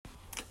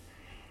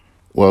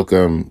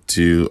Welcome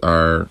to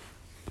our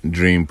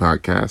dream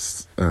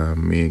podcast.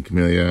 Me and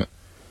Camelia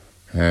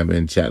have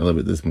been chatting a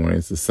little bit this morning.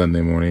 It's a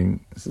Sunday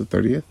morning. It's the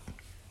 30th.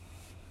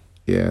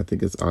 Yeah, I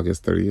think it's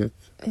August 30th.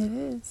 It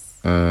is.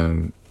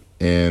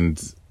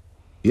 And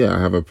yeah, I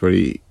have a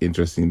pretty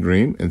interesting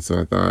dream. And so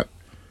I thought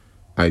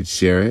I'd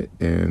share it.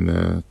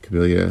 And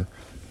Camelia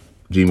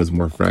dream was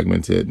more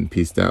fragmented and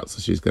pieced out. So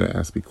she's going to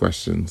ask me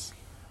questions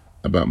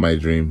about my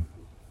dream.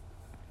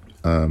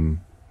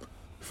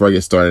 Before I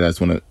get started, I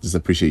just want to just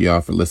appreciate y'all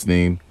for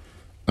listening.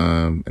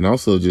 And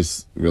also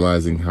just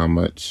realizing how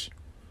much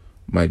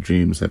my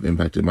dreams have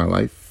impacted my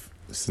life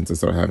since I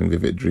started having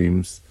vivid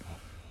dreams,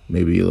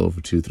 maybe a little over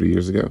 2-3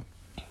 years ago.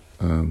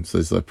 So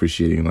just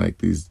appreciating like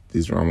these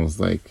are almost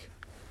like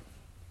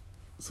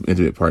some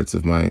intimate parts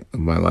of my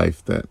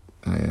life that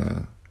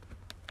I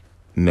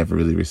never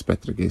really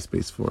respected or gave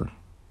space for.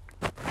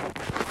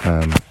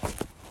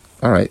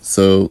 All right,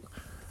 so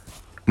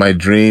my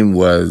dream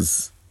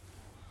was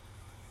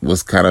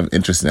kind of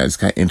interesting. I just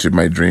kind of entered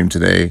my dream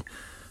today,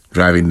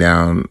 driving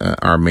down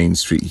our main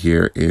street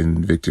here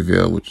in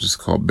Victorville, which is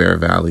called Bear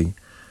Valley.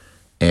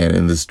 And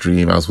in this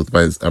dream, I was with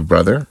a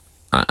brother.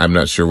 I'm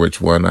not sure which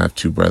one. I have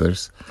two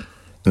brothers.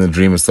 In the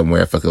dream, in some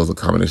way, I felt like it was a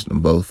combination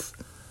of both.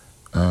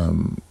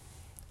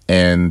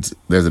 And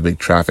there's a big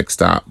traffic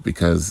stop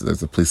because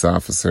there's a police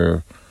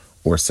officer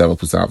or several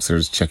police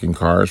officers checking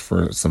cars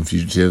for some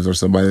fugitives or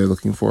somebody they're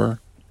looking for.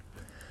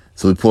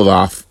 So we pulled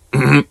off.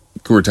 We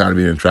were tired of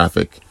being in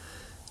traffic,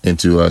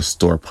 into a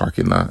store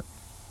parking lot.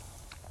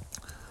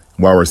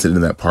 While we're sitting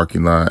in that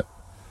parking lot,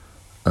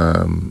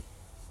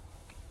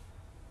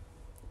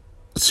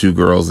 two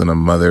girls and a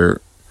mother,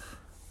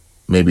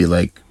 maybe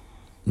like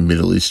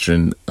Middle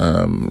Eastern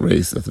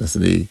race,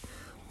 ethnicity,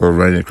 were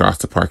running across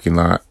the parking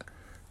lot,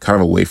 kind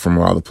of away from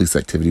where all the police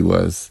activity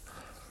was.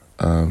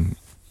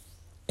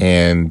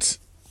 And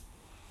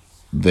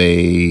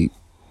they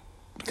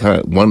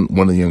kind of, one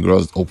of the young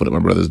girls opened up my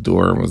brother's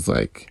door and was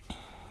like,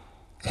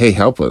 "Hey,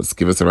 help us.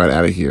 Give us a ride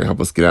out of here. Help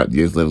us get out.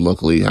 You guys live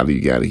locally. How do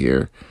you get out of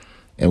here?"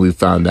 And we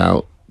found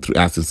out through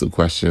asking some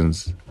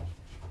questions.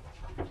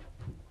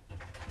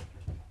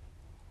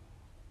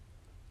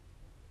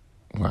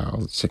 Wow,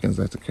 the chickens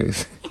acting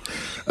crazy.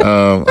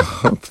 I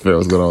forgot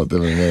what's going on with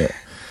them in a minute.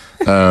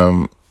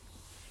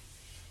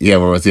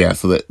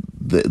 So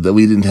that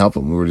we didn't help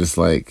them. We were just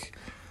like,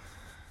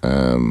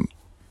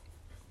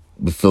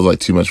 we feel like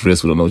too much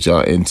risk. We don't know what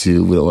y'all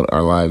into. We don't want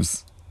our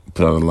lives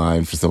put on the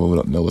line for someone we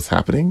don't know what's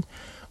happening.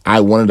 I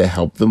wanted to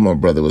help them. My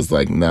brother was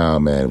like, "Nah,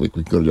 man, we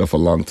could go to jail for a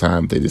long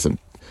time. They did some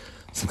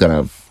kind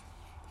of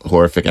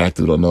horrific act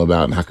that we don't know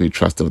about, and how can we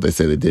trust them if they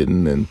say they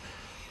didn't? And,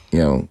 we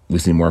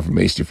need more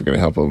information if we're going to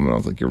help them." And I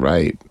was like, "You're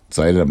right."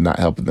 So I ended up not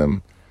helping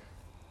them.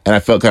 And I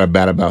felt kind of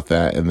bad about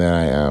that. And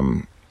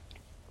then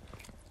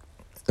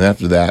and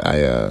after that,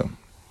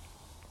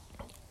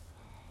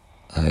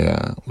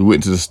 we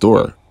went to the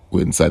store. We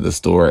went inside the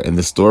store, and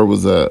the store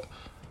was I'm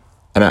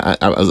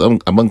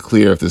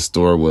unclear if this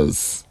store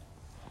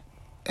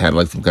had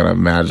like some kind of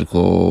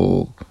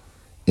magical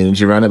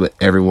energy around it, but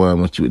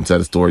once you went inside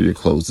the store, your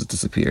clothes just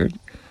disappeared.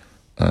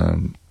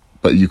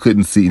 But you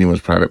couldn't see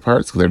anyone's private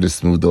parts because they're just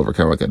smoothed over,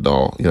 kind of like a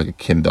doll, like a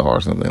Ken doll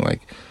or something.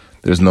 Like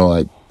there's no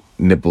like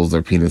nipples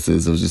or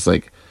penises. It was just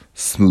like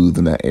smooth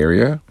in that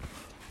area.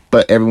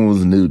 But everyone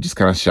was nude, just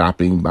kind of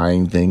shopping,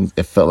 buying things.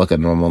 It felt like a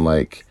normal,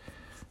 like,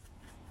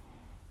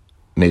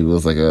 maybe it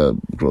was like a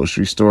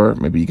grocery store.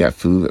 Maybe you got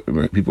food.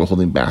 People were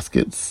holding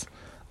baskets.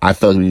 I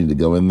felt like we needed to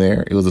go in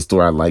there. It was a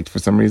store I liked for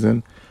some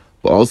reason.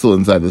 But also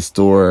inside the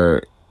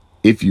store,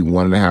 if you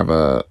wanted to have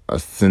a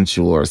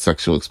sensual or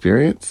sexual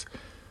experience,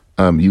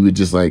 you would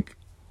just like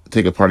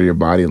take a part of your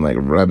body and like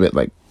rub it,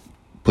 like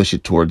push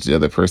it towards the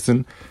other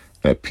person.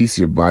 And a piece of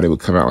your body would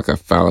come out like a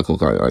phallical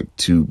kind of like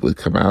tube would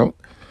come out.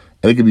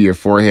 And it could be your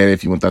forehead.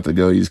 If you want that to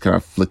go, you just kind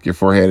of flick your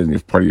forehead and your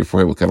part of your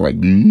forehead would kind of like,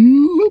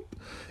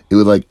 it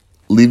would like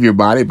leave your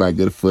body by a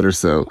good foot or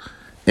so.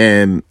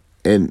 And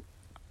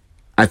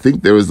I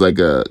think there was like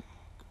a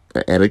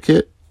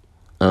etiquette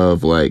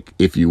of like,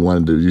 if you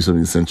wanted to do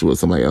something sensual with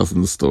somebody else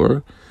in the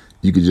store,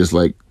 you could just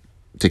like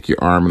take your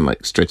arm and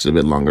like stretch it a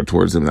bit longer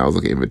towards them. That was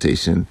like an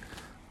invitation.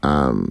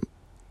 But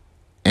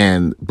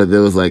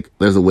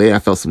there's a way I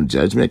felt some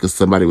judgment because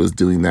somebody was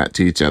doing that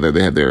to each other.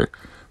 They had their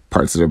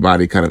parts of their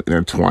body kind of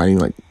intertwining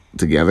like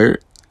together,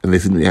 and they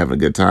seemed to be having a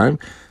good time.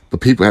 But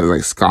people had to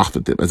like scoff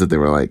at them as if they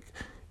were like,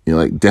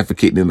 like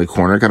defecating in the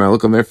corner kind of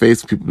look on their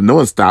face. No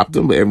one stopped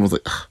them, but everyone was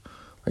like,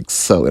 like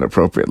so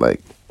inappropriate.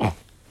 Like,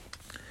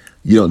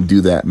 you don't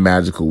do that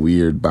magical,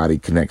 weird body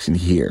connection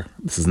here.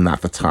 This is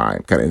not the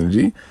time kind of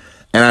energy.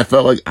 And I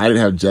felt like I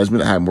didn't have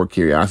judgment. I had more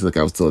curiosity. Like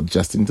I was still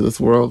adjusting to this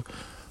world.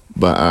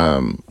 But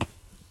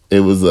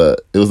it was an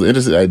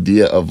interesting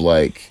idea of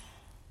like,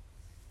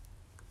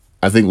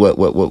 I think what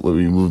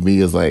removed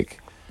me is like,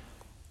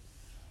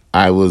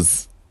 I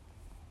was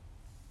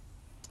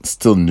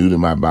still new to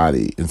my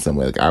body in some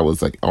way. Like I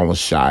was like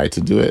almost shy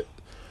to do it,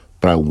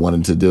 but I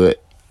wanted to do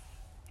it.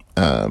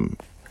 And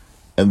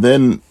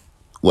then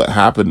what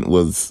happened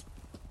was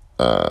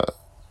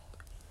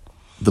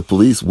the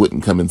police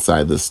wouldn't come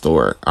inside the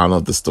store. I don't know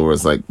if the store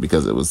is like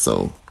because it was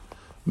so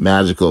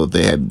magical that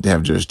they had to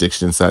have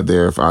jurisdiction inside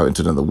there if I went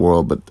to another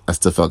world, but I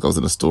still felt like I was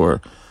in a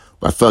store.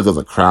 But I felt like there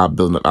was a crowd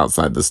building up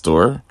outside the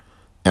store.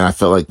 And I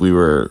felt like we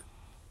were,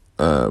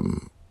 there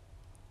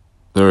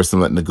was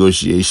some like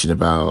negotiation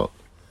about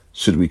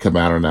should we come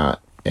out or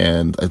not.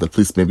 And like the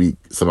police maybe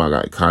somehow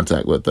got in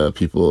contact with the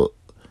people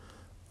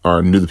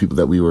or knew the people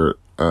that we were,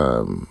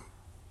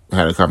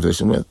 had a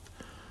conversation with.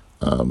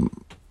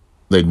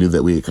 They knew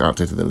that we had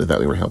contacted them. They thought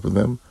we were helping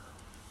them.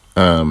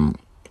 And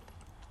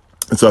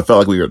so I felt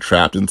like we were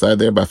trapped inside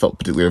there, but I felt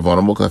particularly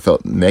vulnerable because I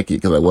felt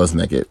naked because I was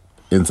naked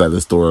inside the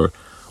store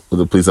with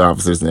the police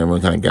officers and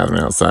everyone kind of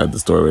gathering outside the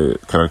store,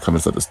 kind of coming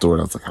inside the store.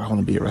 And I was like, I don't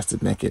want to be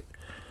arrested naked.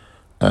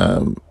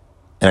 And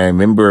I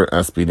remember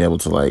us being able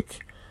to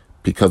like,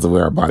 because of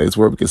where our bodies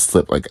were, we could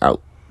slip like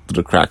out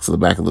through the cracks of the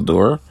back of the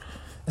door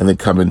and then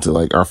come into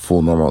like our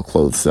full normal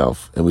clothed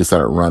self. And we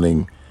started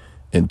running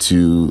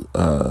into,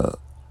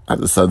 at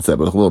the sunset,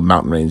 but a little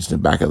mountain range in the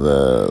back of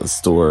the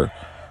store.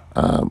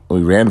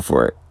 We ran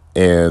for it.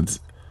 And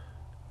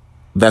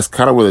that's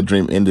kind of where the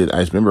dream ended.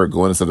 I just remember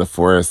going into the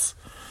forest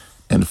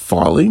and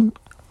falling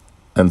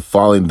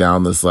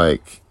down this,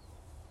 like,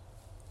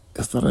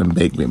 it's not an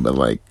embankment, but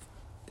like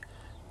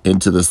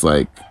into this,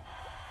 like,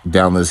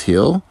 down this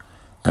hill.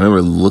 I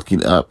remember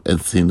looking up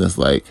and seeing this,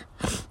 like,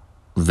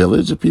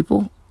 village of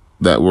people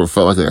that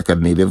felt like a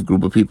native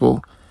group of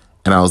people.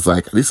 And I was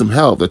like, I need some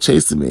help. They're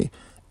chasing me.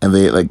 And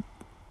they like,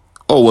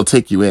 oh, we'll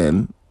take you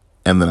in.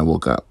 And then I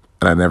woke up.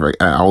 And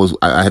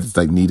I had this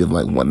like need of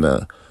like wanting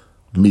to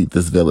meet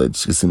this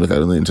village. It seemed like a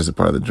really interesting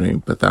part of the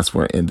dream, but that's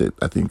where it ended.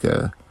 I think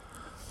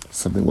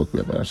something woke me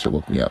up. I should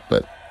woke me up,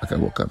 but like I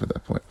woke up at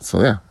that point.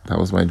 So yeah, that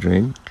was my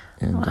dream.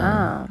 And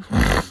wow.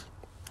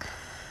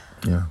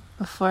 Yeah.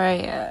 Before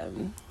I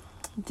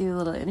do a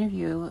little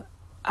interview,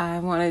 I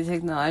wanted to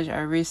acknowledge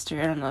our rooster.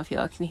 I don't know if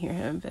y'all can hear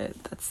him, but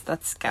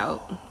that's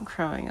Scout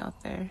crowing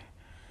out there.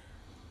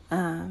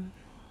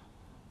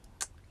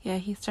 Yeah,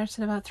 he starts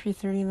at about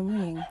 3:30 in the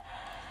morning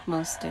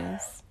most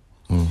days.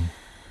 It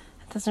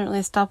doesn't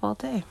really stop all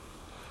day.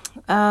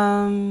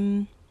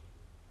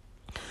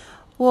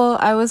 Well,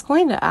 I was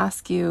going to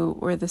ask you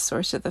where the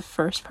source of the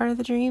first part of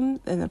the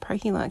dream in the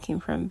parking lot came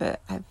from, but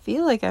I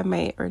feel like I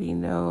might already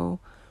know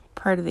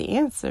part of the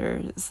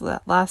answer. Is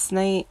that last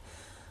night,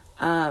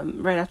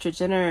 right after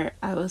dinner,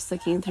 I was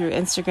looking through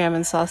Instagram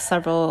and saw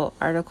several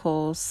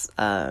articles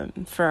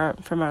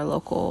from our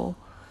local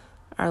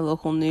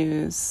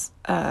news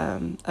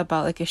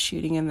about like a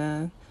shooting in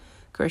the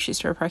grocery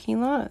store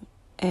parking lot,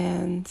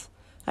 and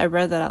I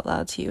read that out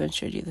loud to you and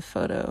showed you the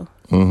photo.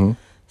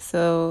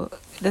 So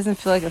it doesn't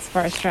feel like it's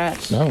far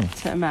stretch to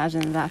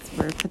imagine that's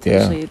where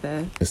potentially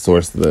the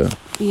source of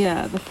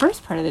the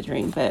first part of the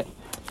dream, but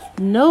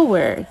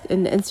nowhere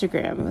in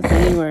Instagram was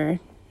anywhere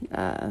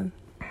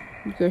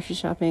grocery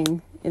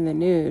shopping in the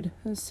nude.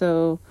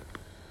 So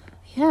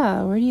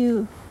yeah, where do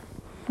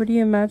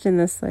you imagine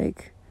this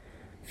like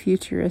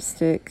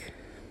futuristic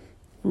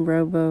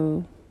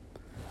robo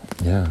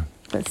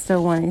but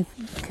still wanting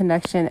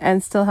connection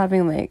and still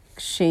having like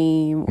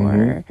shame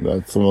or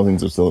some of the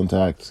things are still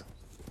intact.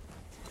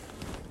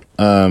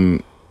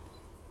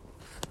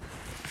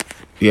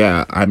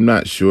 Yeah, I'm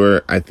not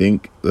sure. I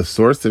think the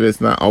source of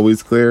it's not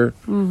always clear,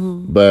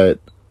 but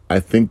I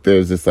think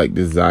there's this like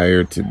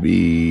desire to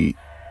be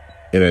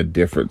in a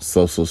different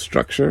social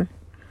structure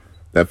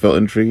that felt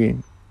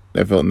intriguing,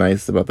 that felt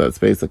nice about that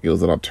space. Like it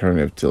was an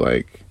alternative to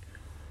like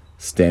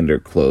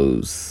standard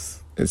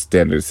clothes and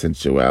standard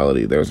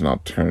sensuality. There was an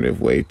alternative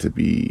way to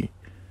be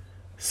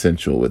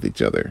sensual with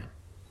each other,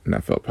 and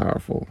that felt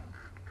powerful.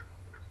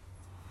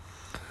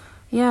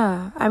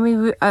 Yeah, I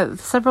mean,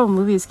 several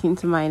movies came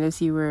to mind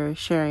as you were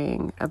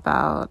sharing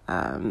about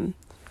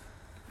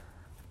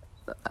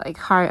like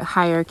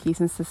hierarchies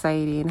in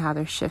society and how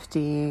they're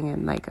shifting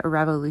and like a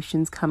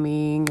revolution's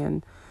coming,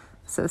 and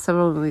so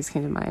several movies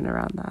came to mind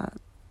around that.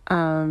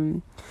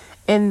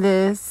 In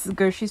this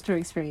grocery store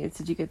experience,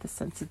 did you get the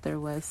sense that there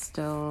was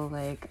still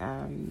like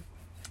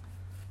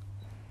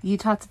you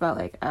talked about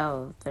like,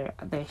 oh,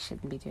 they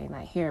shouldn't be doing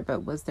that here,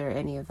 but was there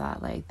any of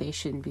that like they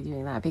shouldn't be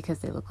doing that because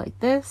they look like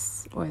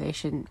this, or they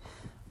shouldn't?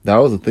 That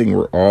was the thing,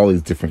 where all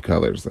these different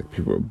colors, like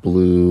people were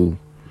blue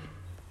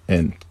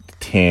and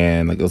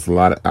tan, like it was a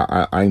lot of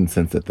I didn't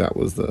sense that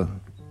was the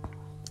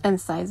and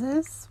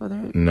sizes,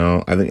 whether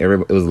no, I think it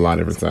was a lot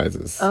of different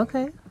sizes.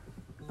 Okay.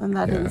 And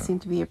that didn't seem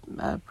to be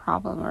a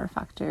problem or a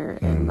factor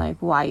in like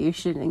why you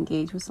shouldn't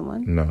engage with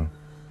someone. No.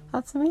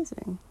 That's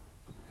amazing.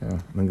 Yeah,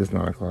 I think it's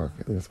 9 o'clock.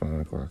 I think it's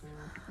 9 o'clock.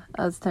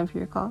 Oh, it's time for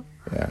your call?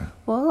 Yeah.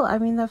 Well, I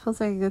mean, that feels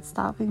like a good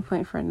stopping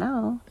point for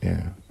now.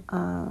 Yeah.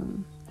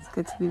 It's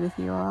good to be with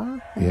you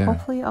all. And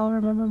hopefully I'll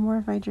remember more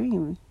of my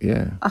dream.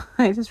 Yeah.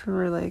 I just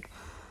remember like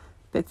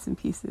bits and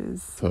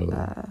pieces. Totally.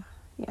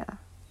 Yeah.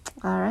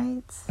 All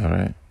right. All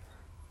right.